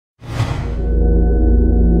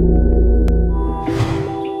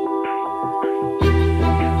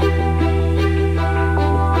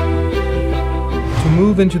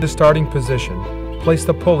into the starting position. Place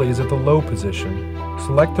the pulleys at the low position.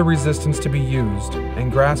 Select the resistance to be used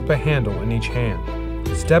and grasp a handle in each hand.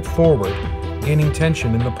 Step forward, gaining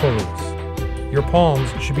tension in the pulleys. Your palms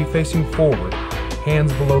should be facing forward,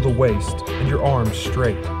 hands below the waist, and your arms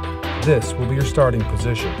straight. This will be your starting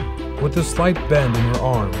position. With a slight bend in your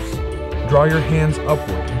arms, draw your hands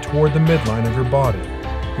upward and toward the midline of your body.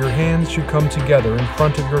 Your hands should come together in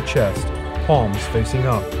front of your chest, palms facing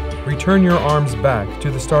up. Return your arms back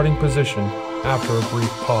to the starting position after a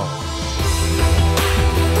brief pause.